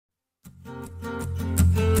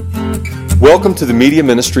Welcome to the media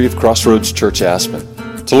ministry of Crossroads Church Aspen.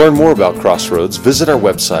 To learn more about Crossroads, visit our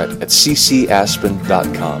website at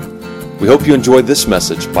ccaspen.com. We hope you enjoyed this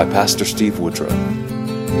message by Pastor Steve Woodrow.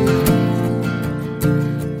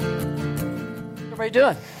 What are you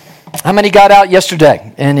doing? How many got out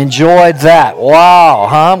yesterday and enjoyed that? Wow,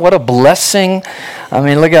 huh? What a blessing. I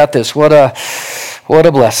mean, look at this. What a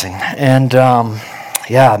blessing. And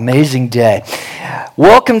amazing day.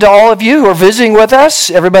 Welcome to all of you who are visiting with us,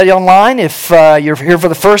 everybody online. If you're here for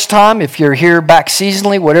the first time, if you're here back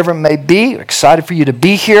seasonally, whatever it may be, excited for you to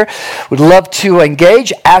be here. Would love to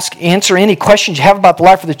engage, answer any questions you have about the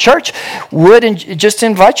life of the church. Just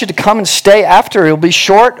invite you to come and stay after. It'll be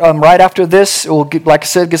short. Right after this, we'll like I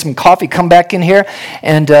said, get some coffee, come back in here,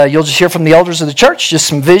 and you'll just hear from the elders of the church, just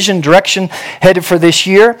some vision, direction headed for this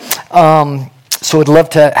year. So I'd love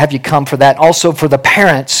to have you come for that. Also for the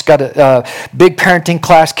parents, got a big parenting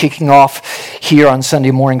class kicking off here on Sunday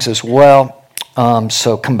mornings as well.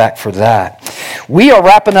 So come back for that. We are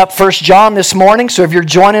wrapping up 1 John this morning. So if you're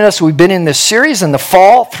joining us, we've been in this series in the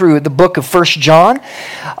fall through the book of 1 John.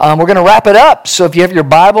 We're going to wrap it up. So if you have your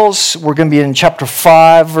Bibles, we're going to be in chapter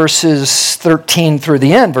 5, verses 13 through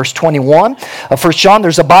the end, verse 21 of 1 John.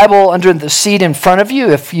 There's a Bible under the seat in front of you.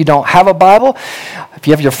 If you don't have a Bible, if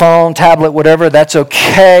you have your phone, tablet, whatever, that's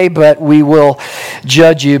okay, but we will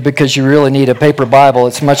judge you because you really need a paper Bible.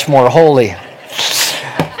 It's much more holy.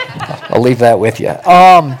 I'll leave that with you.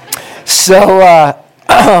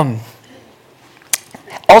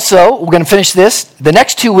 Also, we're going to finish this. The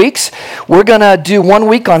next 2 weeks, we're going to do 1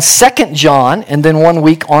 week on 2 John and then 1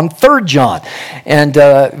 week on 3 John. And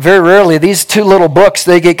very rarely, these two little books,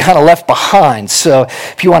 they get kind of left behind. So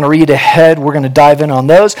if you want to read ahead, we're going to dive in on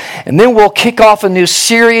those. And then we'll kick off a new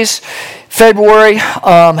series, February,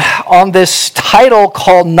 on this title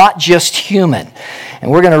called Not Just Human. And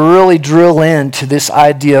we're going to really drill into this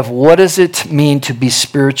idea of what does it mean to be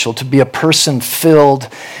spiritual, to be a person filled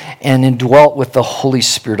and indwelt with the Holy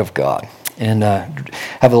Spirit of God. And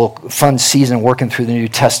have a little fun season working through the New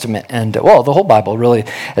Testament and, the whole Bible really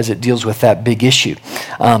as it deals with that big issue.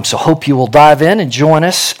 So hope you will dive in and join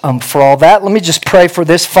us for all that. Let me just pray for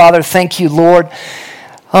this. Father, thank you, Lord.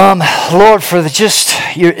 Lord, for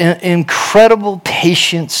just your incredible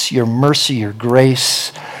patience, your mercy, your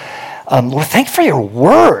grace. Lord, thank you for your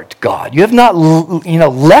word, God. You have not,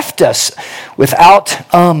 left us without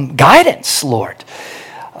guidance, Lord.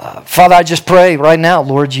 Father, I just pray right now,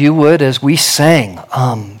 Lord, you would, as we sang,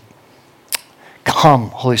 come,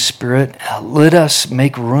 Holy Spirit, let us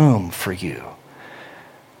make room for you,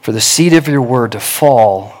 for the seed of your word to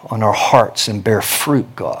fall on our hearts and bear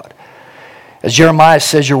fruit, God. As Jeremiah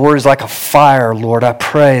says, your word is like a fire, Lord. I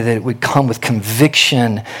pray that it would come with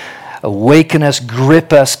conviction, awaken us,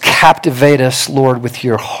 grip us, captivate us, Lord, with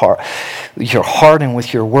your heart and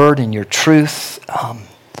with your word and your truth.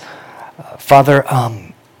 Father,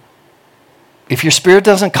 if your Spirit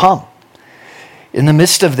doesn't come in the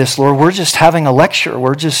midst of this, Lord, we're just having a lecture.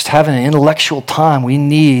 We're just having an intellectual time. We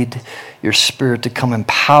need your Spirit to come in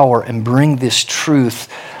power and bring this truth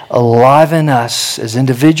alive in us as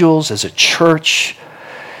individuals, as a church.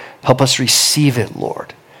 Help us receive it,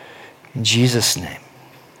 Lord. In Jesus' name,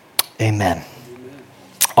 amen.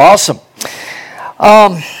 Awesome.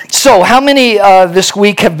 So how many this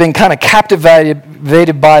week have been kind of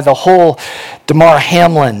captivated by the whole Damar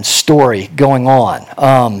Hamlin story going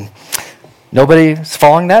on? Nobody is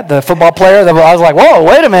following that? The football player? I was like, whoa,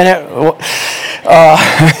 wait a minute.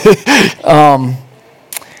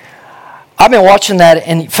 I've been watching that,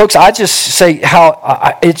 and folks, I just say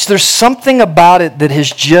how there's something about it that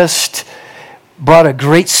has just brought a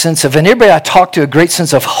great sense of, and everybody I talk to, a great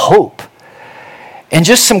sense of hope. And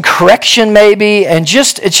just some correction maybe, and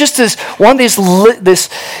it's just this one of these, of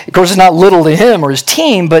course it's not little to him or his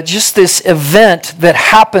team, but just this event that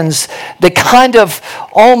happens that kind of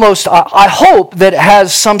almost, I hope, that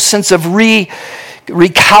has some sense of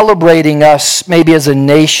recalibrating us maybe as a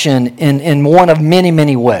nation in one of many,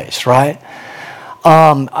 many ways, right?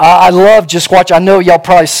 I love just watch. I know y'all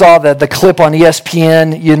probably saw the clip on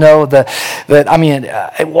ESPN,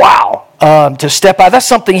 wow. To step out, that's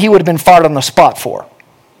something he would have been fired on the spot for,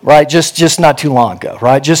 right? Just not too long ago,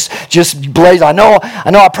 right? Just blaze. I know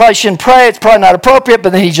I probably shouldn't pray. It's probably not appropriate,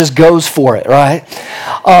 but then he just goes for it, right?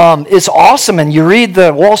 It's awesome. And you read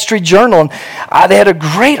the Wall Street Journal, and they had a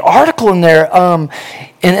great article in there.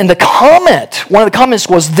 And the comment, one of the comments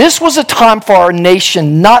was, this was a time for our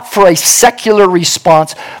nation, not for a secular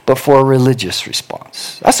response, but for a religious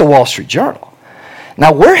response. That's the Wall Street Journal.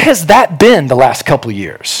 Now, where has that been the last couple of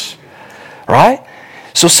years? Right?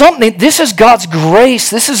 So this is God's grace.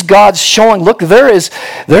 This is God's showing, look, there is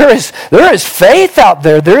faith out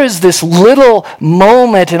there. There is this little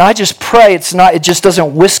moment, and I just pray it just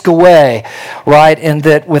doesn't whisk away, right? And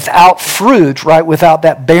that without fruit, right, without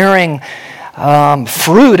that bearing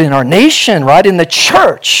fruit in our nation, right, in the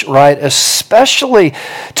church, right, especially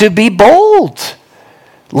to be bold,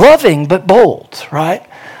 loving but bold, right?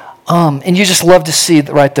 And you just love to see,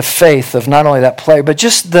 right, the faith of not only that player, but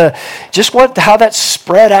how that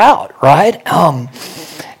spread out, right?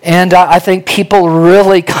 And I think people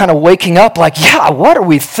really kind of waking up like, yeah, what are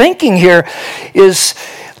we thinking here is,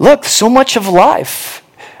 look, so much of life,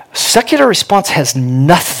 secular response has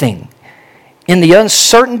nothing. In the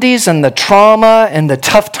uncertainties and the trauma and the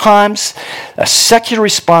tough times, a secular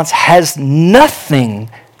response has nothing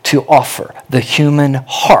to offer the human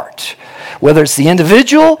heart. Whether it's the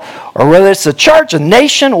individual or whether it's the church, a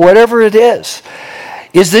nation, whatever it is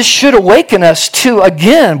this should awaken us to,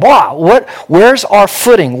 again, wow, where's our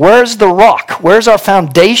footing? Where's the rock? Where's our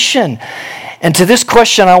foundation? And to this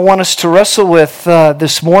question I want us to wrestle with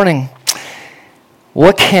this morning,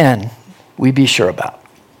 what can we be sure about?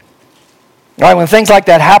 Right, when things like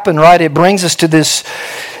that happen, right, it brings us to this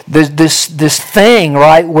thing,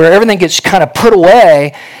 right, where everything gets kind of put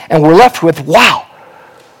away and we're left with, wow,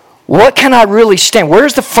 what can I really stand?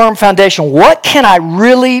 Where's the firm foundation? What can I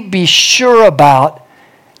really be sure about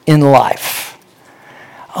in life?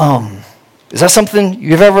 Is that something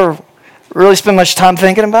you've ever really spent much time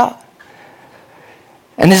thinking about?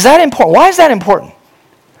 And is that important? Why is that important?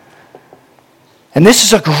 And this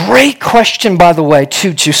is a great question, by the way,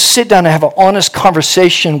 to sit down and have an honest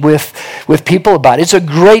conversation with people about. It's a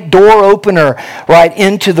great door opener, right,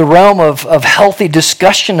 into the realm of healthy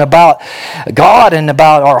discussion about God and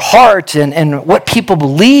about our heart and what people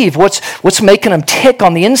believe, what's making them tick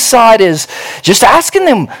on the inside is just asking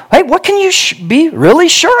them, hey, what can you be really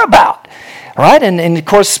sure about? Right, and of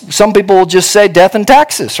course, some people will just say death and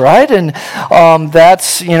taxes, right? And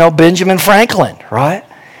that's, Benjamin Franklin, right?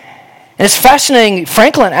 And it's fascinating,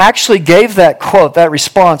 Franklin actually gave that quote, that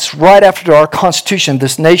response, right after our Constitution,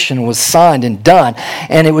 this nation was signed and done.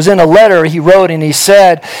 And it was in a letter he wrote, and he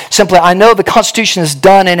said simply, I know the Constitution is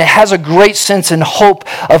done, and it has a great sense and hope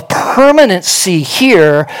of permanency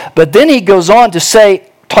here. But then he goes on to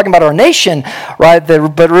say, talking about our nation, right,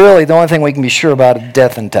 but really the only thing we can be sure about is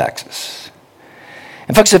death and taxes.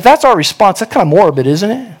 And folks, if that's our response, that's kind of morbid,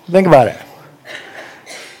 isn't it? Think about it.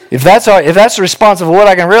 If that's the response of what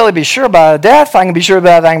I can really be sure about death, I can be sure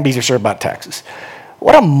about it, I can be sure about taxes.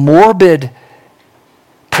 What a morbid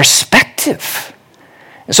perspective.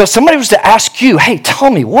 And so if somebody was to ask you, hey,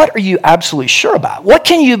 tell me, what are you absolutely sure about? What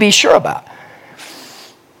can you be sure about?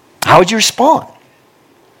 How would you respond?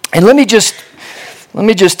 And let me just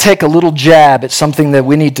take a little jab at something that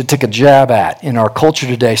we need to take a jab at in our culture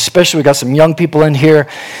today, especially we got some young people in here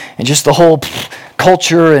and just the whole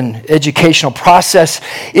culture and educational process.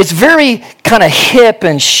 It's very kind of hip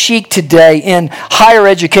and chic today in higher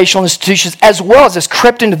educational institutions as well as it's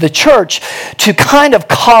crept into the church to kind of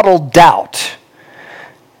coddle doubt.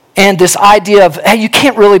 And this idea of, hey, you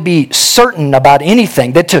can't really be certain about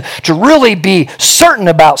anything. That to really be certain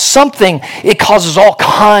about something, it causes all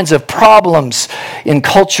kinds of problems in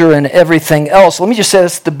culture and everything else. Let me just say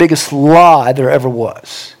that's the biggest lie there ever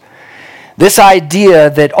was. This idea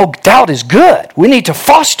that, doubt is good. We need to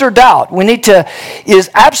foster doubt. Is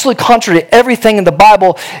absolutely contrary to everything in the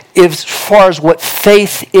Bible as far as what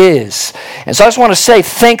faith is. And so I just want to say,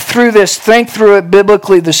 think through it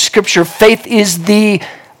biblically, the scripture. Faith is the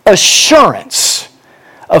assurance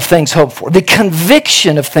of things hoped for, the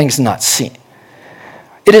conviction of things not seen.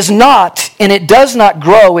 It is not, and it does not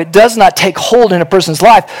grow, it does not take hold in a person's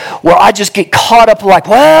life where I just get caught up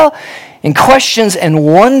in questions and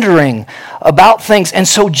wondering about things. And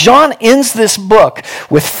so John ends this book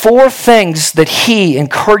with 4 things that he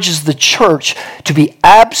encourages the church to be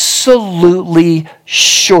absolutely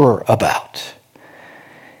sure about.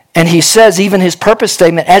 And he says, even his purpose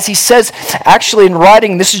statement, as he says, actually in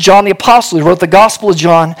writing, this is John the Apostle, he wrote the Gospel of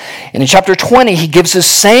John, and in chapter 20, he gives the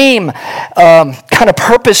same kind of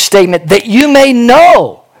purpose statement, that you may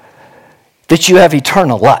know that you have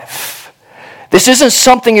eternal life. This isn't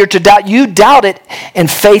something you're to doubt. You doubt it, and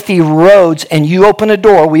faith erodes, and you open a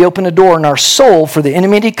door. We open a door in our soul for the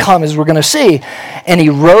enemy to come, as we're going to see, and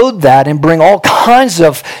erode that and bring all kinds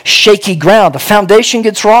of shaky ground. The foundation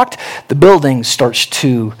gets rocked, the building starts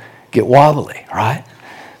to get wobbly, right?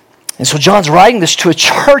 And so John's writing this to a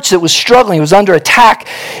church that was struggling. It was under attack.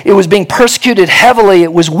 It was being persecuted heavily.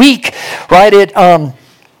 It was weak, right?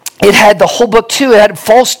 it had the whole book too. It had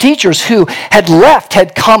false teachers who had left,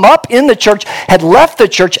 had come up in the church, had left the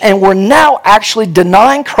church, and were now actually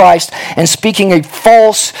denying Christ and speaking a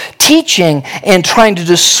false teaching and trying to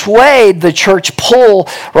dissuade the church, pull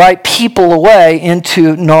people away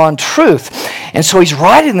into non-truth. And so he's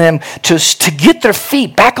writing them to get their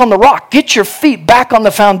feet back on the rock, get your feet back on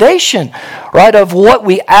the foundation, of what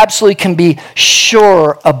we absolutely can be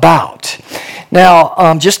sure about.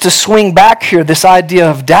 Now, just to swing back here, this idea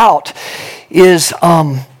of doubt is,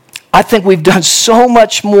 I think we've done so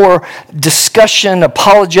much more discussion,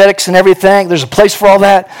 apologetics and everything. There's a place for all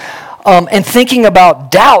that. And thinking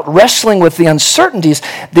about doubt, wrestling with the uncertainties,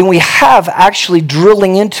 than we have actually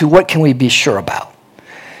drilling into what can we be sure about.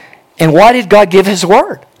 And why did God give his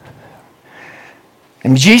word?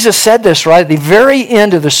 And Jesus said this, at the very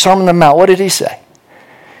end of the Sermon on the Mount. What did he say?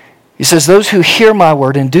 He says, those who hear my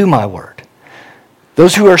word and do my word,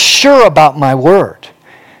 those who are sure about my word,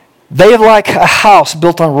 they are like a house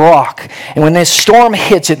built on rock. And when the storm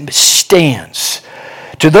hits, it stands.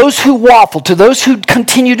 To those who waffle, to those who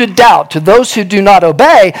continue to doubt, to those who do not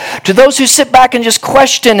obey, to those who sit back and just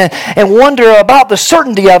question and wonder about the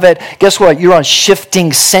certainty of it, guess what? You're on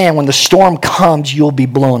shifting sand. When the storm comes, you'll be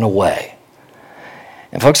blown away.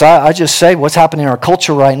 And folks, I just say what's happening in our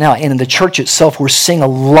culture right now, and in the church itself, we're seeing a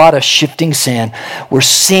lot of shifting sand. We're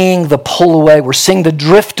seeing the pull away. We're seeing the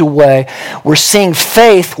drift away. We're seeing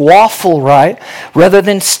faith waffle, rather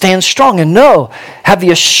than stand strong and have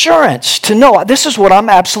the assurance to know, this is what I'm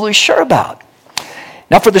absolutely sure about.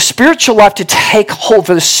 Now, for the spiritual life to take hold,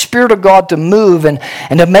 for the Spirit of God to move and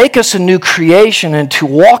to make us a new creation and to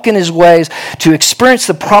walk in his ways, to experience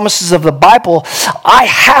the promises of the Bible, I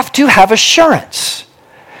have to have assurance.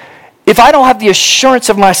 If I don't have the assurance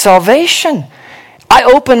of my salvation, I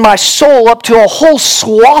open my soul up to a whole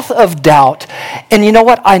swath of doubt. And you know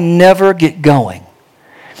what? I never get going.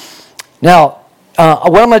 Now,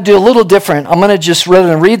 what I'm going to do a little different, I'm going to just, rather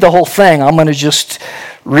than read the whole thing, I'm going to just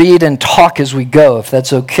read and talk as we go, if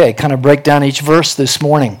that's okay. Kind of break down each verse this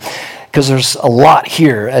morning, because there's a lot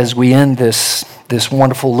here as we end this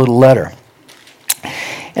wonderful little letter.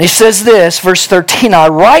 And he says this, verse 13, I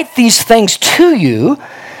write these things to you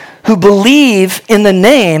who believe in the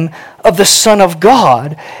name of the Son of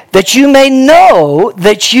God, that you may know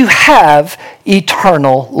that you have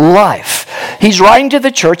eternal life. He's writing to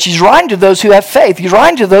the church. He's writing to those who have faith. He's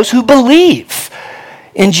writing to those who believe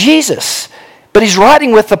in Jesus. But he's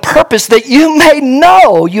writing with the purpose that you may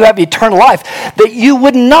know you have eternal life, that you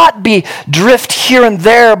would not be drift here and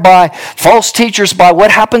there by false teachers, by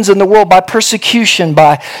what happens in the world, by persecution,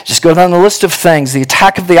 by, just go down the list of things, the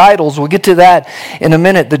attack of the idols, we'll get to that in a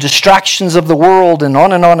minute, the distractions of the world, and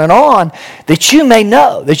on and on and on, that you may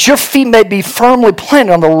know, that your feet may be firmly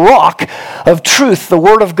planted on the rock of truth, the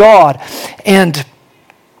Word of God, and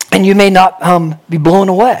you may not be blown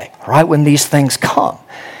away, when these things come.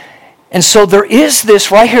 And so there is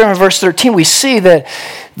this, right here in verse 13, we see that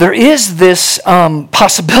there is this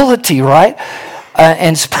possibility, and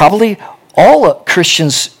it's probably all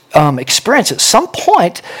Christians experience at some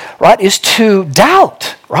point, is to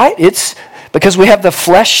doubt, It's because we have the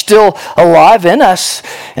flesh still alive in us,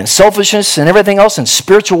 and selfishness and everything else, and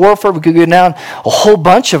spiritual warfare. We could go down a whole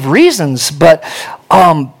bunch of reasons, but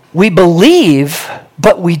we believe,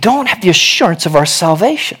 but we don't have the assurance of our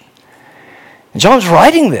salvation. And John's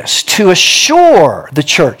writing this to assure the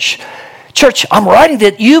church. Church, I'm writing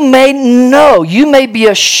that you may know, you may be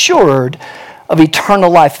assured of eternal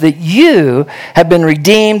life, that you have been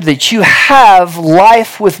redeemed, that you have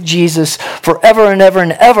life with Jesus forever and ever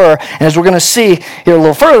and ever. And as we're going to see here a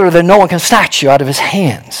little further, that no one can snatch you out of his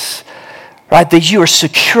hands. That you are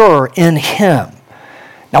secure in him.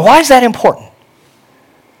 Now, why is that important?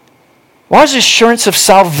 Why is the assurance of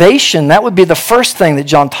salvation? That would be the first thing that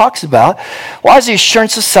John talks about. Why is the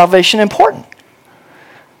assurance of salvation important?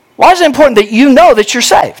 Why is it important that you know that you're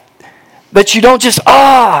saved? That you don't just,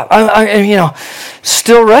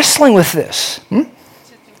 still wrestling with this.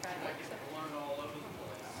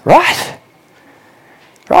 Right.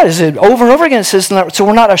 Is it over and over again? It says, so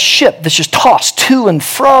we're not a ship that's just tossed to and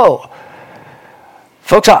fro.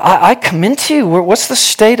 Folks, I commend to you, what's the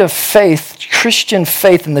state of faith, Christian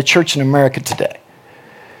faith in the church in America today?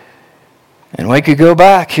 And we could go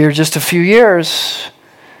back here just a few years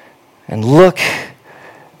and look,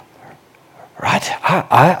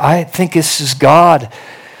 I think this is God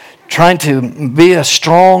trying to be a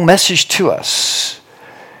strong message to us.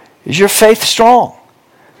 Is your faith strong?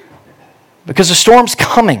 Because the storm's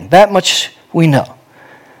coming, that much we know.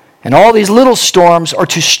 And all these little storms are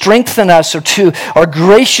to strengthen us, or to our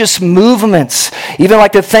gracious movements. Even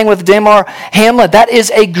like the thing with Damar Hamlin, that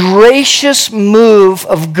is a gracious move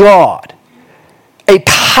of God. A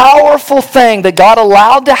powerful thing that God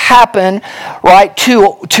allowed to happen, right,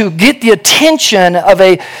 to get the attention of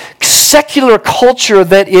a secular culture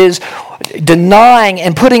that is denying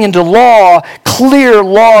and putting into law clear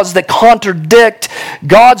laws that contradict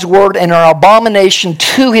God's word and are abomination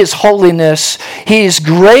to his holiness. He is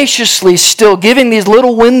graciously still giving these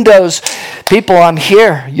little windows. People, I'm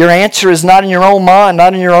here. Your answer is not in your own mind,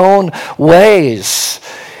 not in your own ways.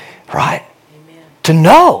 Right? Amen.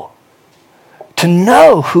 To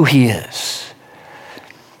know who he is.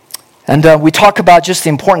 And we talk about just the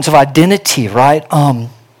importance of identity, right?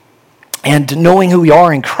 And knowing who we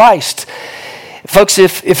are in Christ. Folks,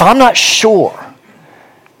 if I'm not sure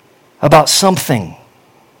about something,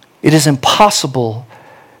 it is impossible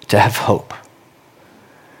to have hope.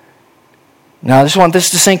 Now, I just want this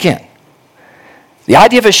to sink in. The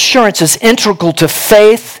idea of assurance is integral to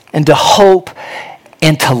faith and to hope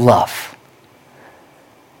and to love.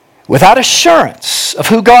 Without assurance of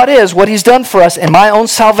who God is, what he's done for us, and my own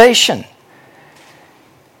salvation,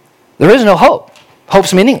 there is no hope.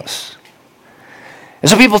 Hope's meaningless. And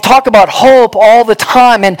so people talk about hope all the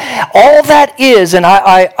time, and all that is, and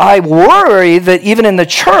I worry that even in the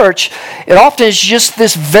church, it often is just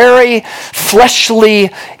this very fleshly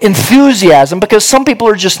enthusiasm, because some people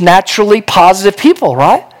are just naturally positive people,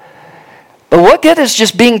 right? But what good is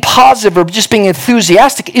just being positive or just being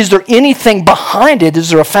enthusiastic? Is there anything behind it? Is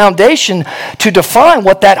there a foundation to define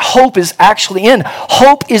what that hope is actually in?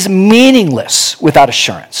 Hope is meaningless without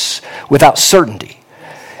assurance, without certainty.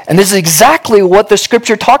 And this is exactly what the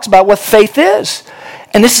scripture talks about what faith is.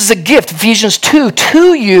 And this is a gift, Ephesians 2,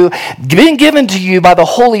 to you, being given to you by the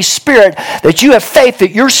Holy Spirit, that you have faith,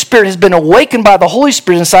 that your spirit has been awakened by the Holy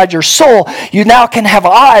Spirit inside your soul. You now can have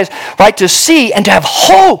eyes, right, to see and to have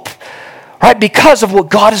hope, right, because of what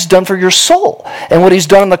God has done for your soul and what he's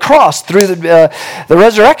done on the cross through the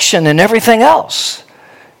resurrection and everything else.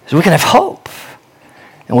 So we can have hope.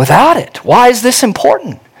 And without it, why is this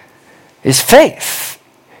important? Is faith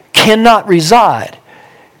cannot reside,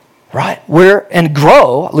 right, where and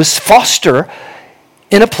grow, let's foster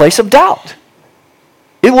in a place of doubt.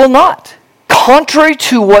 It will not. Contrary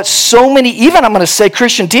to what so many, even I'm going to say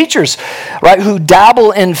Christian teachers, right, who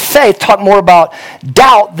dabble in faith, talk more about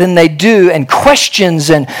doubt than they do, and questions,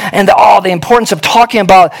 and the importance of talking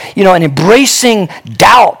about, and embracing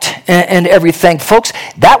doubt and everything. Folks,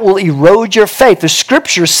 that will erode your faith. The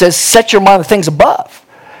scripture says, set your mind on things above.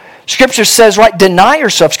 Scripture says, right, deny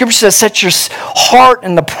yourself. Scripture says, set your heart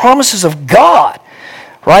in the promises of God,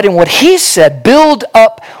 right? And what he said, build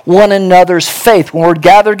up one another's faith. When we're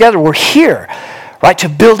gathered together, we're here, right, to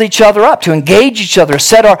build each other up, to engage each other,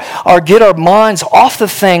 get our minds off the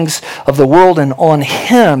things of the world and on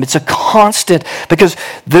him. It's a constant, because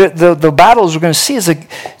the battles we're going to see is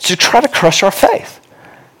to try to crush our faith,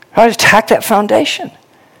 try to attack that foundation.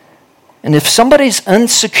 And if somebody's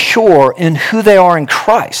insecure in who they are in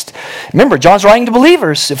Christ, remember, John's writing to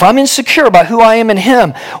believers. If I'm insecure about who I am in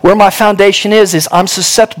him, where my foundation is I'm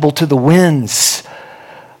susceptible to the winds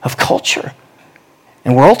of culture.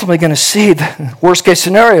 And we're ultimately going to see the worst case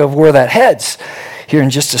scenario of where that heads here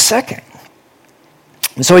in just a second.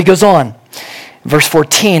 And so he goes on, verse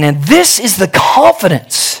 14, and this is the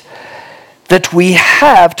confidence that we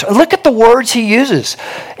have. Look at the words he uses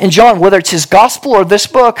in John, whether it's his gospel or this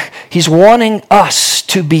book. He's wanting us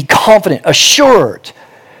to be confident, assured,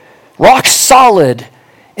 rock solid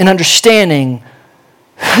in understanding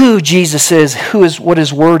who Jesus is, what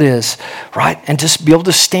his word is, right? And just be able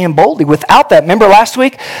to stand boldly. Without that, remember last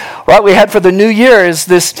week, right, we had for the new year is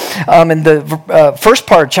this, in the first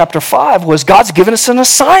part of chapter 5, was God's given us an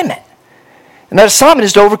assignment. And that assignment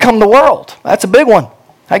is to overcome the world. That's a big one.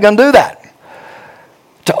 How you going to do that?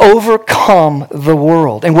 To overcome the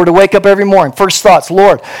world. And we're to wake up every morning. First thoughts,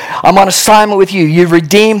 Lord, I'm on assignment with you. You've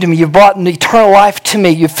redeemed me. You've brought an eternal life to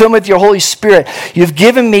me. You've filled me with your Holy Spirit. You've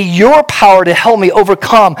given me your power to help me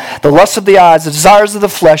overcome the lust of the eyes, the desires of the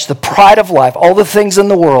flesh, the pride of life, all the things in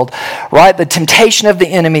the world, right? The temptation of the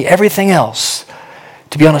enemy, everything else.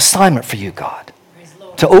 To be on assignment for you, God.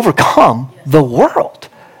 To overcome the world.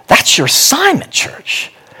 That's your assignment,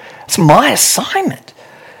 church. It's my assignment.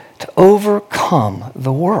 To overcome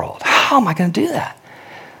the world. How am I going to do that?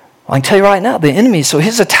 Well, I can tell you right now, the enemy, so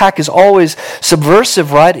his attack is always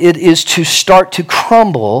subversive, right? It is to start to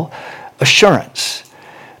crumble assurance.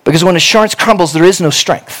 Because when assurance crumbles, there is no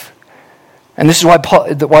strength. And this is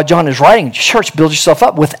why John is writing, church, build yourself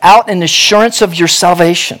up. Without an assurance of your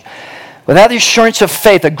salvation, without the assurance of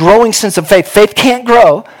faith, a growing sense of faith, faith can't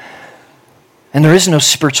grow And there is no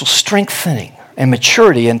spiritual strengthening and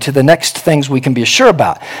maturity into the next things we can be sure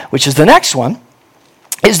about, which is the next one,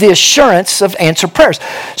 is the assurance of answered prayers.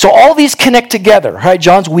 So all these connect together, right?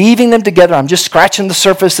 John's weaving them together. I'm just scratching the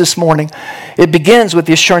surface this morning. It begins with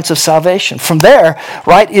the assurance of salvation. From there,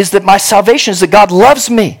 right, is that my salvation is that God loves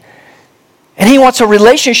me. And he wants a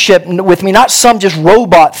relationship with me, not some just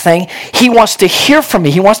robot thing. He wants to hear from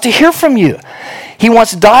me. He wants to hear from you. He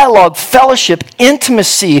wants dialogue, fellowship,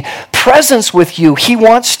 intimacy, presence with you. He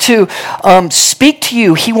wants to speak to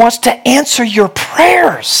you. He wants to answer your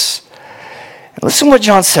prayers. Listen to what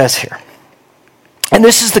John says here. And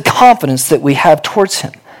this is the confidence that we have towards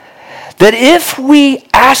him. That if we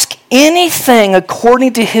ask anything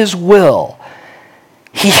according to his will,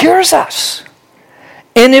 he hears us.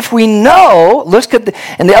 And if we know,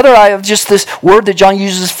 and the other eye of just this word that John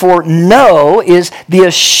uses for know is the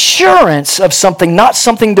assurance of something, not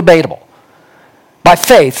something debatable. By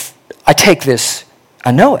faith, I take this,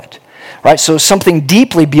 I know it. Right? So something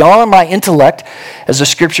deeply beyond my intellect, as the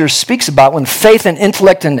scripture speaks about, when faith and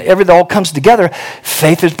intellect and everything all comes together,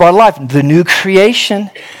 faith is brought alive. The new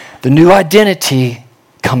creation, the new identity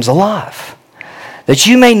comes alive. That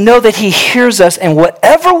you may know that he hears us, and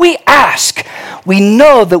whatever we ask, we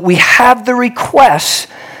know that we have the requests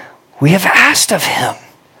we have asked of him.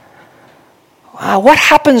 What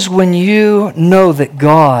happens when you know that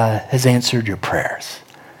God has answered your prayers?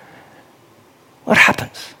 What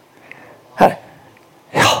happens?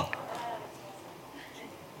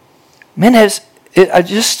 Man,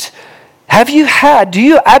 do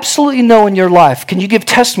you absolutely know in your life, can you give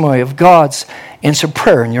testimony of God's answered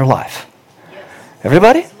prayer in your life? Yes.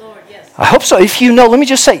 Everybody? Yes, Lord, yes. I hope so. If you know, let me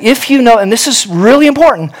just say, if you know, and this is really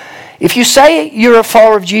important, if you say you're a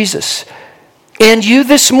follower of Jesus, and you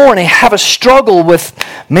this morning have a struggle with,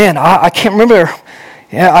 man, I can't remember,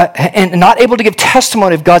 and not able to give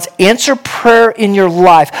testimony of God's answered prayer in your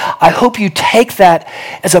life, I hope you take that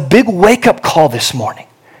as a big wake-up call this morning.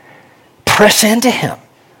 Press into him.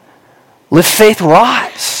 Let faith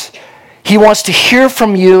rise. He wants to hear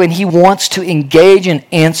from you, and he wants to engage and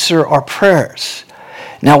answer our prayers.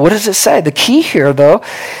 Now, what does it say? The key here, though,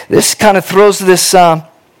 this kind of throws this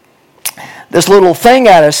little thing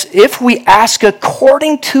at us. If we ask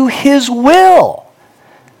according to his will,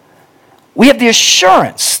 we have the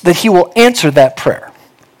assurance that he will answer that prayer.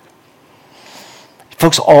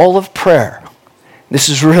 Folks, all of prayer, this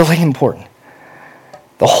is really important.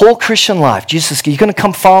 The whole Christian life, Jesus says, you're going to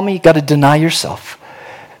come follow me, you've got to deny yourself.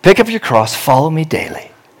 Pick up your cross, follow me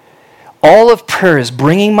daily. All of prayer is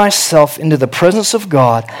bringing myself into the presence of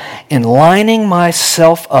God and lining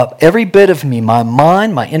myself up, every bit of me, my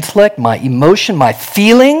mind, my intellect, my emotion, my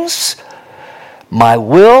feelings, my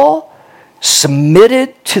will,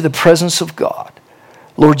 submitted to the presence of God.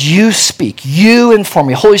 Lord, you speak, you inform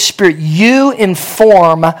me. Holy Spirit, you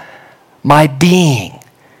inform my being.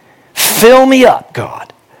 Fill me up,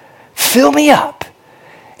 God. Fill me up.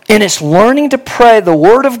 And it's learning to pray the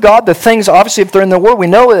Word of God, the things, obviously, if they're in the Word, we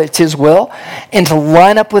know it's His will, and to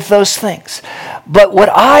line up with those things. But what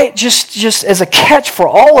I, just as a catch for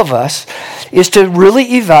all of us, is to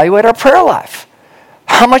really evaluate our prayer life.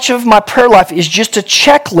 How much of my prayer life is just a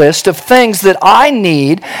checklist of things that I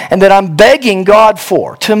need and that I'm begging God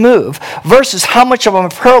for to move, versus how much of my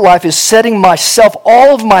prayer life is setting myself,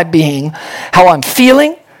 all of my being, how I'm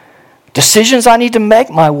feeling, decisions I need to make,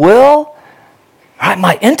 my will, right,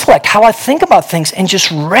 my intellect, how I think about things, and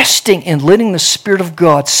just resting and letting the Spirit of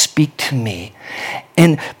God speak to me.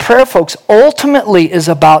 And prayer, folks, ultimately is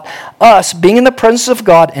about us being in the presence of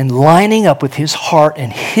God and lining up with His heart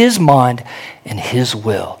and His mind and His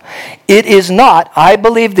will. It is not, I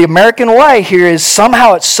believe the American way here is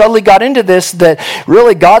somehow it subtly got into this that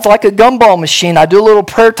really God's like a gumball machine. I do a little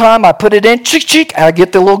prayer time, I put it in, chick, chick, I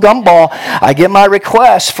get the little gumball, I get my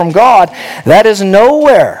request from God. That is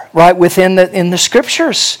nowhere, right, within in the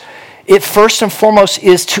Scriptures. It first and foremost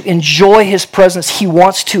is to enjoy His presence. He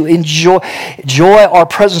wants to enjoy our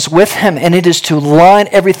presence with Him, and it is to line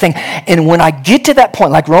everything. And when I get to that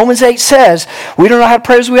point, like Romans 8 says, we don't know how to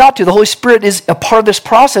pray as we ought to. The Holy Spirit is a part of this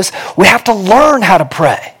process. We have to learn how to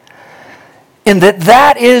pray. And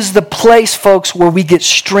that is the place, folks, where we get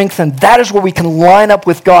strengthened. That is where we can line up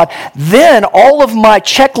with God. Then all of my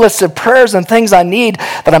checklists of prayers and things I need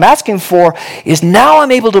that I'm asking for is now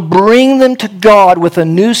I'm able to bring them to God with a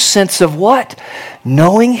new sense of what?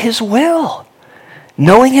 Knowing His will.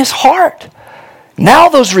 Knowing His heart. Now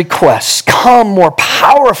those requests come more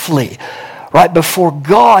powerfully right before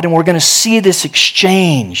God, and we're going to see this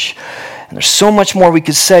exchange. And there's so much more we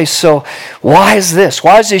could say. So why is this?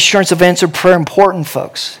 Why is the assurance of answered prayer important,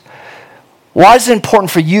 folks? Why is it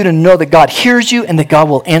important for you to know that God hears you and that God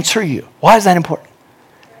will answer you? Why is that important?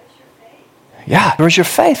 Yeah, where's your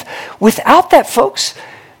faith? Without that, folks,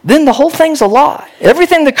 then the whole thing's a lie.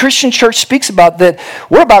 Everything the Christian church speaks about, that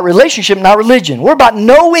we're about relationship, not religion. We're about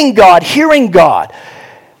knowing God, hearing God,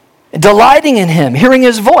 delighting in Him, hearing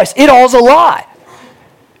His voice. It all's a lie.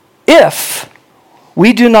 If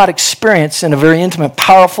we do not experience in a very intimate,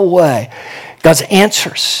 powerful way God's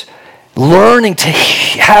answers, learning to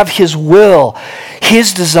have His will,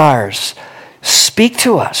 His desires speak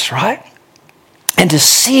to us, right? And to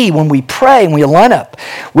see when we pray and we line up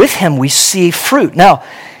with Him, we see fruit.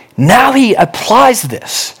 Now He applies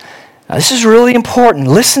this. Now, this is really important.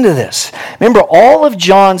 Listen to this. Remember, all of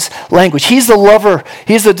John's language, he's the lover,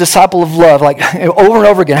 he's the disciple of love, like over and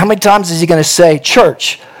over again. How many times is he going to say,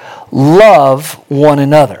 church, love one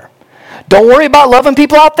another? Don't worry about loving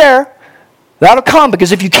people out there. That'll come,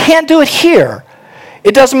 because if you can't do it here,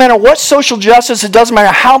 it doesn't matter what social justice, it doesn't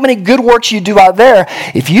matter how many good works you do out there.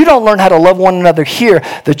 If you don't learn how to love one another here,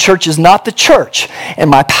 the church is not the church, and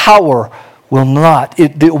my power will not.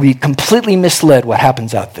 It will be completely misled what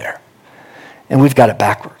happens out there. And we've got it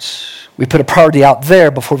backwards. We put a priority out there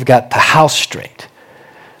before we've got the house straight.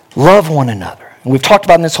 Love one another. And we've talked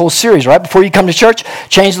about in this whole series, right? Before you come to church,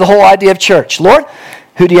 change the whole idea of church. Lord,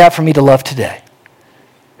 who do you have for me to love today?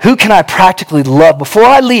 Who can I practically love before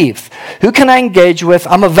I leave? Who can I engage with?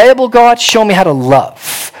 I'm available, God. Show me how to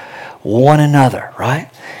love one another, right?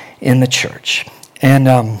 In the church.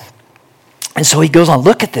 And so he goes on.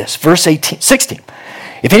 Look at this. Verse 16.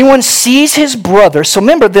 If anyone sees his brother, so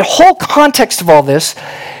remember, the whole context of all this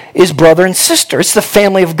is brother and sister. It's the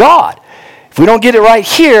family of God. If we don't get it right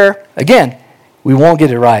here, again, we won't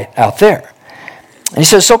get it right out there. And he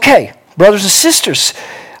says, okay, brothers and sisters,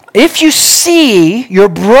 if you see your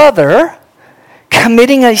brother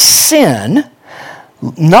committing a sin,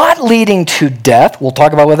 not leading to death, we'll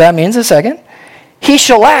talk about what that means in a second, he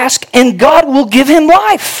shall ask, and God will give him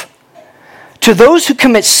life. To those who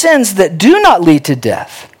commit sins that do not lead to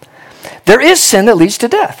death, there is sin that leads to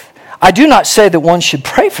death. I do not say that one should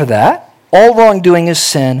pray for that. All wrongdoing is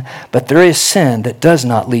sin, but there is sin that does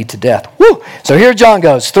not lead to death. Woo! So here John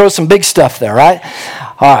goes. Throw some big stuff there, right?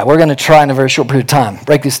 All right, we're going to try in a very short period of time.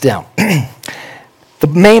 Break this down. The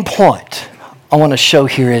main point I want to show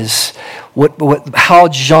here is how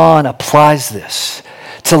John applies this.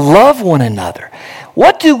 To love one another.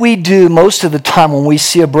 What do we do most of the time when we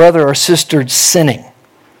see a brother or sister sinning?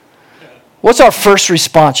 What's our first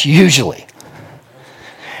response usually?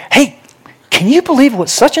 Hey, can you believe what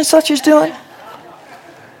such and such is doing?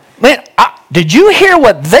 Man, did you hear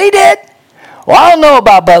what they did? Well, I don't know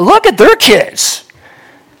about, but look at their kids.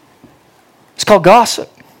 It's called gossip.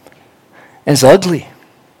 And it's ugly.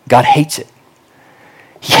 God hates it.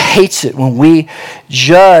 He hates it when we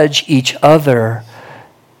judge each other.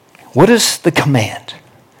 What is the command?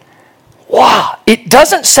 Wow, it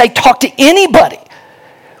doesn't say talk to anybody.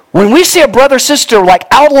 When we see a brother or sister like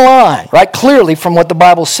out of line, right, clearly from what the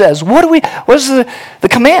Bible says, what is the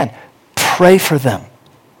command? Pray for them.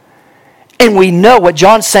 And we know what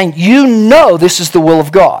John's saying, you know this is the will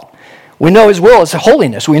of God. We know His will is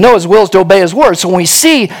holiness. We know His will is to obey His word. So when we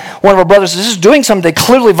see one of our brothers and sisters doing something that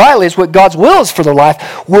clearly violates what God's will is for their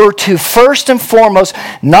life, we're to first and foremost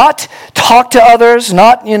not talk to others,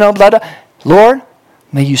 not, Lord,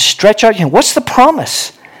 may you stretch out your hand. What's the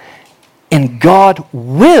promise? And God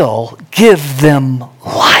will give them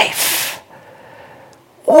life.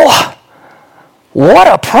 Oh, what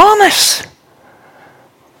a promise.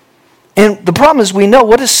 And the problem is we know,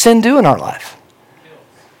 what does sin do in our life?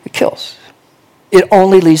 It kills. It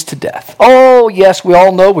only leads to death. Oh, yes, we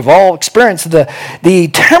all know, we've all experienced the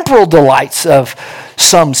temporal delights of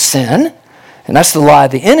some sin, and that's the lie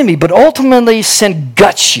of the enemy, but ultimately sin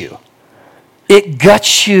guts you. It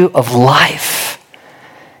guts you of life.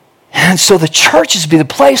 And so the church is to be the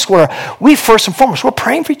place where we, first and foremost, we're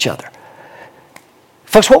praying for each other.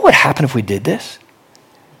 Folks, what would happen if we did this?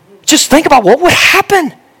 Just think about what would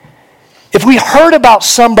happen if we heard about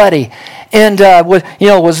somebody and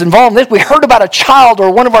was involved in this. We heard about a child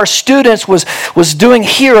or one of our students was doing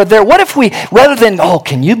here or there. What if we, rather than,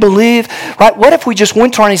 can you believe, right? What if we just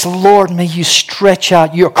went to our and said, Lord, may you stretch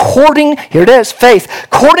out your, here it is, faith,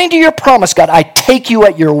 according to your promise, God, I take you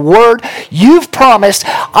at your word. You've promised.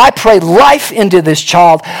 I pray life into this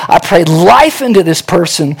child. I pray life into this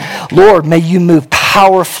person. Lord, may you move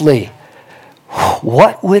powerfully.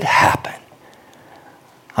 What would happen?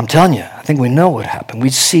 I'm telling you, I think we know what happened.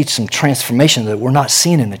 We'd see some transformation that we're not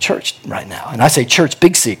seeing in the church right now. And I say church,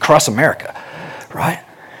 big C, across America, right?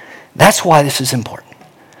 That's why this is important.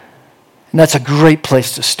 And that's a great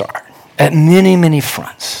place to start at many, many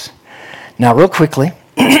fronts. Now, real quickly,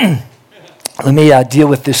 let me deal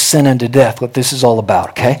with this sin unto death, what this is all about,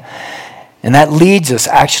 okay? And that leads us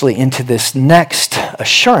actually into this next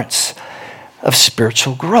assurance of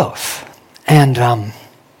spiritual growth. And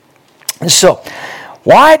so,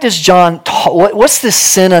 why does John, what's this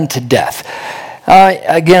sin unto death?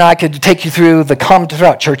 Again, I could take you through the comment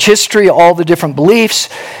throughout church history, all the different beliefs.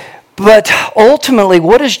 But ultimately,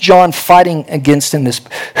 what is John fighting against in this?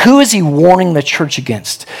 Who is he warning the church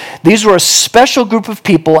against? These were a special group of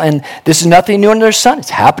people, and this is nothing new under the sun. It's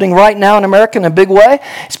happening right now in America in a big way.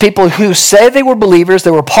 It's people who say they were believers, they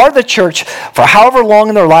were part of the church for however long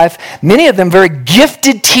in their life, many of them very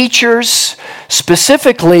gifted teachers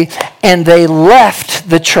specifically, and they left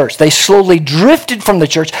the church. They slowly drifted from the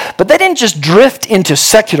church, but they didn't just drift into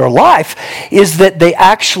secular life, is that they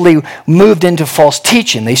actually moved into false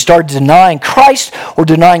teaching. They started denying Christ or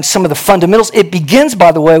denying some of the fundamentals. It begins,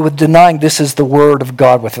 by the way, with denying this is the Word of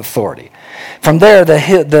God with authority. From there,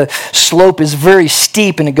 the slope is very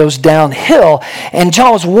steep and it goes downhill. And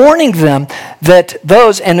John was warning them that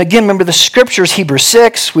those, and again, remember the scriptures, Hebrews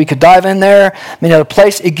 6, we could dive in there, many other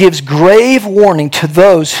places. It gives grave warning to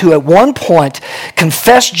those who at one point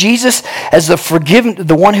confessed Jesus as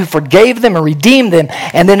the one who forgave them and redeemed them,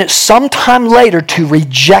 and then at some time later to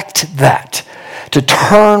reject that, to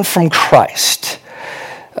turn from Christ.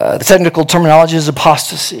 The technical terminology is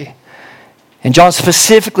apostasy. And John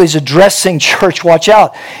specifically is addressing church, watch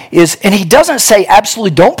out, and he doesn't say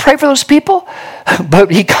absolutely don't pray for those people,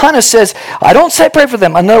 but he kind of says, I don't say pray for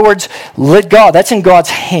them. In other words, let God, that's in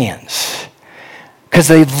God's hands. Because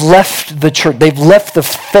they've left the church, they've left the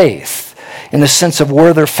faith in the sense of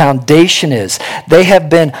where their foundation is. They have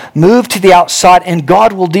been moved to the outside, and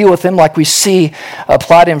God will deal with them like we see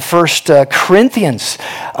applied in 1 Corinthians.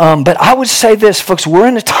 But I would say this, folks, we're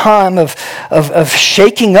in a time of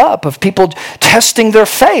shaking up, of people testing their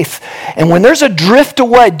faith. And when there's a drift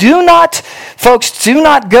away, do not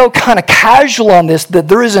go kind of casual on this, that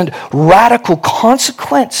there isn't radical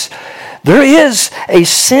consequence. There is a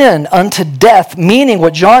sin unto death, meaning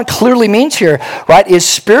what John clearly means here, right, is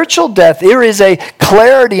spiritual death. There is a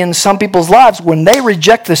clarity in some people's lives. When they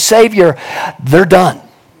reject the Savior, they're done.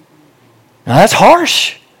 Now that's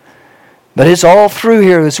harsh, but it's all through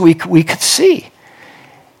here as we could see.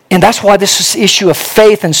 And that's why this issue of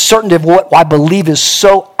faith and certainty of what I believe is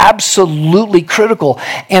so absolutely critical.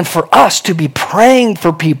 And for us to be praying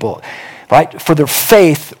for people, right, for their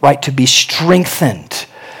faith, right, to be strengthened.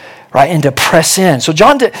 Right, and to press in. So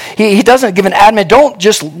John, he doesn't give an admon, don't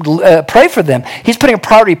just pray for them. He's putting a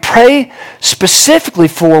priority. Pray specifically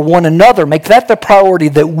for one another. Make that the priority,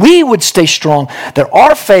 that we would stay strong, that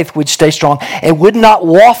our faith would stay strong, and would not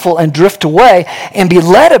waffle and drift away and be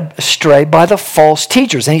led astray by the false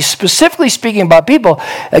teachers. And he's specifically speaking about people,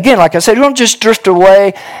 again, like I said, who don't just drift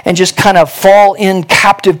away and just kind of fall in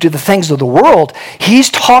captive to the things of the world. He's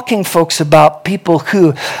talking, folks, about people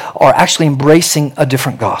who are actually embracing a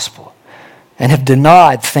different gospel and have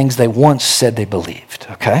denied things they once said they believed,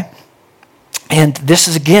 okay? And this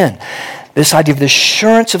is, again, this idea of the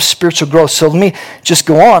assurance of spiritual growth. So let me just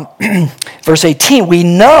go on. Verse 18, we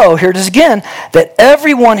know, here it is again, that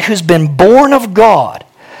everyone who's been born of God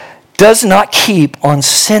does not keep on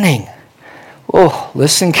sinning. Oh,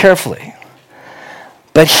 listen carefully.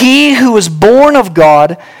 But he who is born of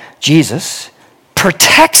God, Jesus,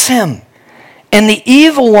 protects him, and the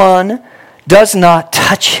evil one does not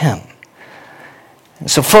touch him. And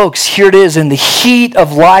so, folks, here it is in the heat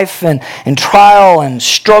of life and trial and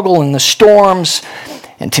struggle and the storms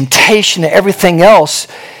and temptation and everything else,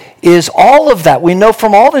 is all of that we know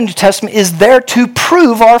from all the New Testament is there to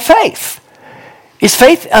prove our faith. Is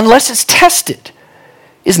faith, unless it's tested,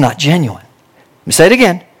 is not genuine. Let me say it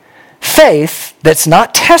again. Faith that's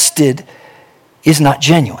not tested is not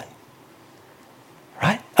genuine.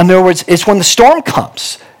 Right? In other words, it's when the storm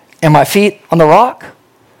comes. Am my feet on the rock?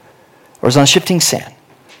 Or is it on shifting sand?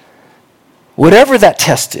 Whatever that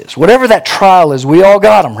test is, whatever that trial is, we all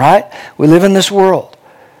got them, right? We live in this world.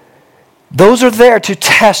 Those are there to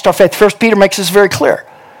test our faith. 1 Peter makes this very clear.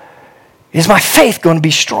 Is my faith going to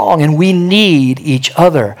be strong? And we need each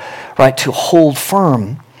other, right, to hold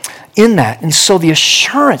firm in that. And so the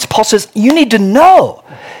assurance, Paul says, you need to know.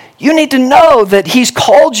 You need to know that he's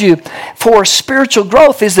called you for spiritual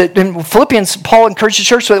growth. Is that in Philippians, Paul encourages the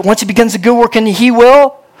church so that once he begins a good work, and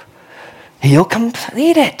he'll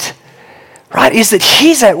complete it. Right? Is that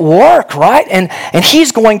he's at work, right? And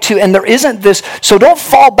he's going to, and there isn't this, so don't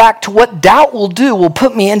fall back to what doubt will do, will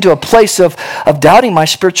put me into a place of doubting my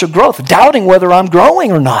spiritual growth, doubting whether I'm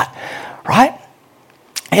growing or not, right?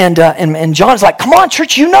 And John's like, come on,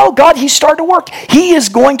 church, you know God, he's started to work. He is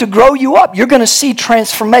going to grow you up. You're going to see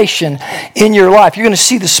transformation in your life. You're going to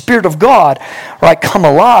see the Spirit of God, right, come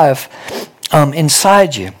alive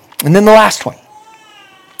inside you. And then the last one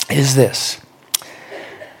is this.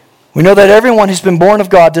 We know that everyone who's been born of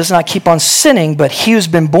God does not keep on sinning, but he who's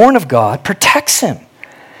been born of God protects him,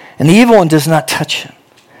 and the evil one does not touch him.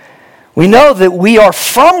 We know that we are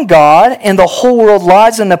from God, and the whole world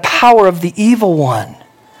lies in the power of the evil one.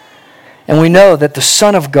 And we know that the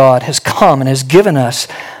Son of God has come and has given us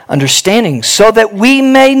understanding so that we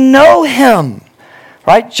may know him.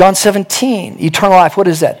 Right? John 17, eternal life, what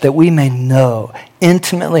is that? That we may know,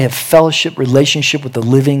 intimately have fellowship, relationship with the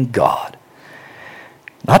living God.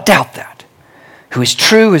 Not doubt that. Who is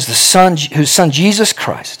true is the Son, whose Son Jesus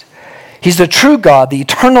Christ. He's the true God, the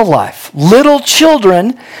eternal life. Little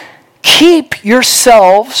children, keep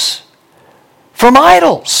yourselves from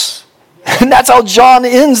idols. And that's how John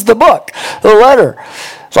ends the book, the letter.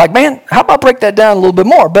 It's like, man, how about break that down a little bit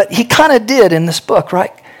more? But he kind of did in this book,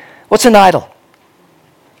 right? What's an idol?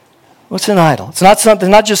 What's an idol? It's not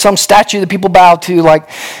something, not just some statue that people bow to, like,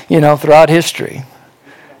 throughout history.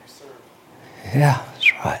 Yeah,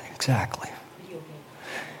 that's right, exactly.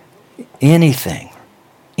 Anything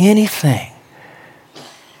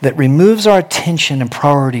that removes our attention and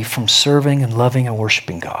priority from serving and loving and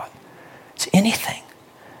worshiping God. It's anything.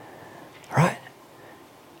 Right?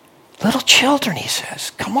 Little children, he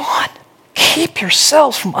says, come on, keep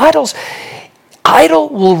yourselves from idols. Idol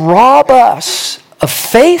will rob us of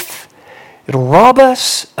faith. It'll rob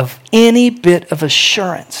us of any bit of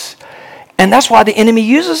assurance. And that's why the enemy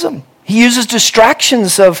uses them. He uses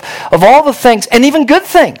distractions of all the things, and even good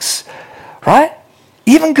things, right?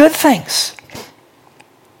 Even good things.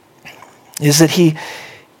 Is that he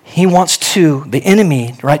wants to, the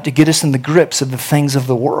enemy, right, to get us in the grips of the things of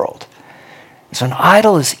the world. So an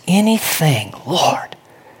idol is anything, Lord,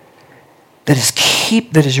 that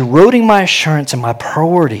is eroding my assurance and my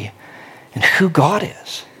priority in who God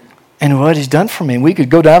is and what he's done for me. And we could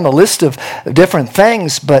go down the list of different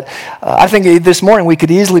things, but I think this morning we could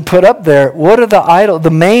easily put up there, what are the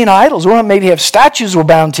main idols? We don't maybe have statues we're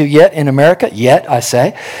bound to yet in America, yet I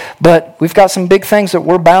say, but we've got some big things that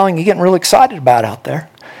we're bowing and getting really excited about out there.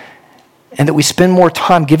 And that we spend more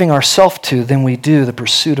time giving ourselves to than we do the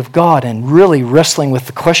pursuit of God and really wrestling with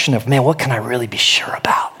the question of, man, what can I really be sure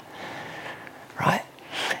about? Right?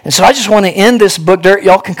 And so I just want to end this book. Derek,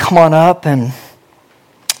 y'all can come on up and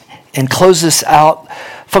close this out,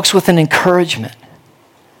 folks, with an encouragement.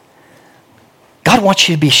 God wants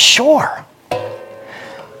you to be sure.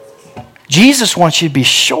 Jesus wants you to be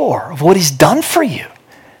sure of what he's done for you,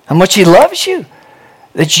 how much he loves you.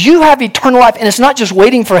 That you have eternal life, and it's not just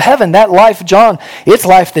waiting for heaven. That life, John, it's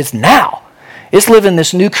life that's now. It's living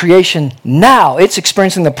this new creation now. It's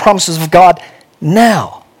experiencing the promises of God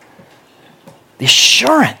now. The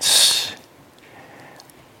assurance.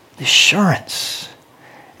 The assurance.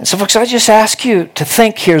 And so, folks, I just ask you to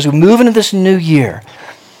think here as we move into this new year,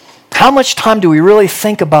 how much time do we really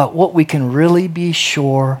think about what we can really be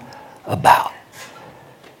sure about?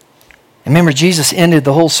 Remember, Jesus ended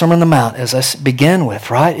the whole Sermon on the Mount, as I began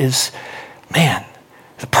with, right, is, man,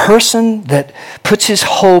 the person that puts his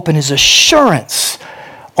hope and his assurance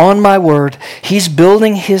on my word, he's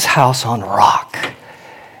building his house on rock.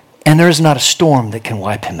 And there is not a storm that can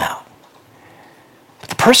wipe him out. But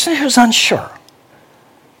the person who's unsure,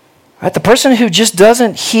 right, the person who just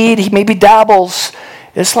doesn't heed, he maybe dabbles,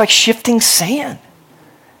 it's like shifting sand.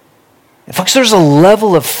 And folks, there's a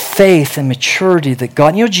level of faith and maturity that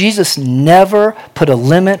God, Jesus never put a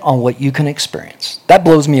limit on what you can experience. That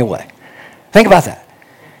blows me away. Think about that.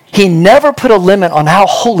 He never put a limit on how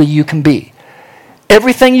holy you can be.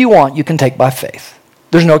 Everything you want, you can take by faith.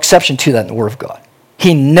 There's no exception to that in the Word of God.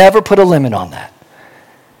 He never put a limit on that.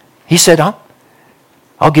 He said,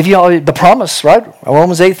 I'll give you the promise, right?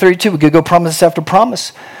 Romans 8:32, we could go promise after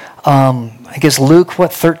promise. I guess Luke,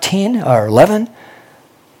 13 or 11?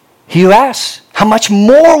 He who asks, how much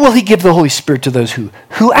more will he give the Holy Spirit to those who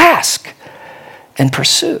ask and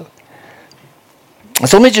pursue?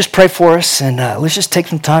 So let me just pray for us, and let's just take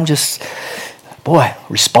some time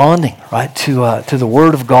responding, right, to the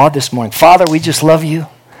Word of God this morning. Father, we just love you.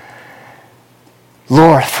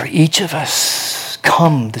 Lord, for each of us,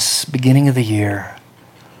 come this beginning of the year.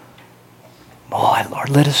 Boy, Lord,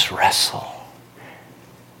 let us wrestle.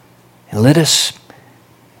 And let us,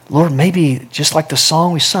 Lord, maybe just like the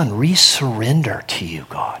song we sung, re-surrender to you,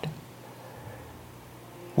 God.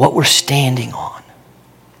 What we're standing on.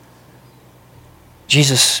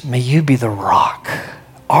 Jesus, may you be the rock,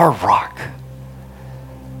 our rock.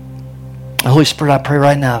 Holy Spirit, I pray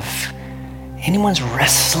right now, if anyone's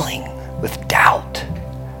wrestling with doubt,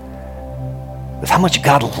 with how much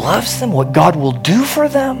God loves them, what God will do for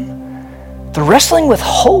them, they're wrestling with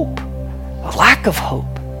hope, a lack of hope.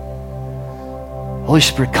 Holy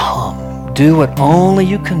Spirit, come. Do what only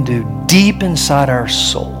you can do deep inside our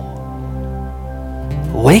soul.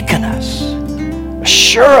 Awaken us.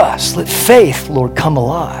 Assure us. Let faith, Lord, come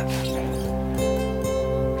alive.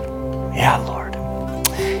 Yeah, Lord.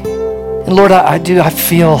 And Lord, I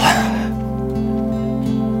feel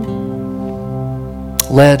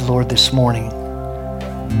led, Lord, this morning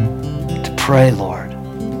to pray, Lord,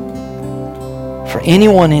 for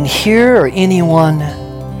anyone in here or anyone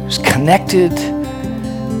who's connected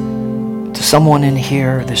to someone in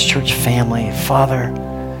here, this church family. Father,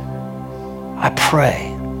 I pray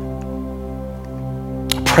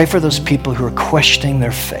for those people who are questioning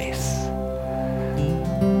their faith.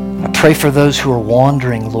 I pray for those who are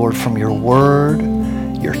wandering, Lord, from your word,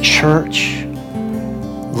 your church.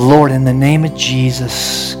 Lord, in the name of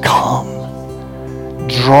Jesus, come.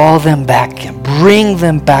 Draw them back in. Bring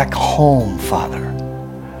them back home, Father.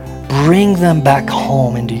 Bring them back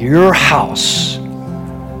home into your house.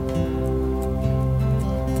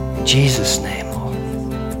 In Jesus' name, Lord.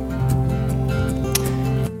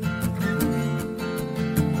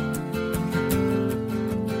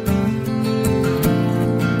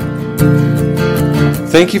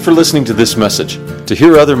 Thank you for listening to this message. To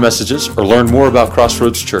hear other messages or learn more about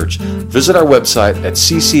Crossroads Church, visit our website at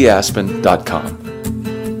ccaspen.com.